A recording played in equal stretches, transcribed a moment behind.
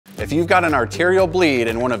If you've got an arterial bleed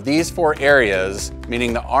in one of these 4 areas,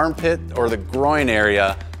 meaning the armpit or the groin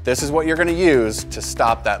area, this is what you're gonna use to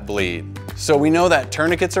stop that bleed. So we know that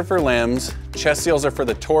tourniquets are for limbs, chest seals are for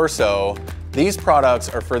the torso. These products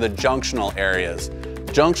are for the junctional areas.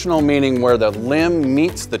 Junctional meaning where the limb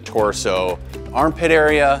meets the torso, armpit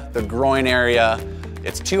area, the groin area.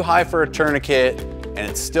 It's too high for a tourniquet and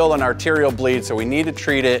it's still an arterial bleed, so we need to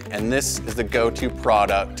treat it, and this is the go-to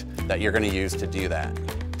product that you're gonna use to do that.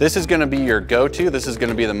 This is gonna be your go-to, this is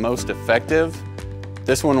gonna be the most effective.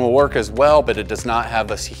 This one will work as well, but it does not have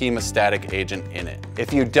a hemostatic agent in it.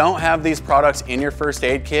 If you don't have these products in your first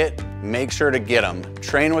aid kit, make sure to get them.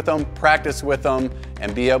 Train with them, practice with them,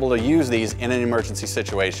 and be able to use these in an emergency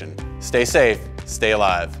situation. Stay safe, stay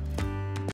alive.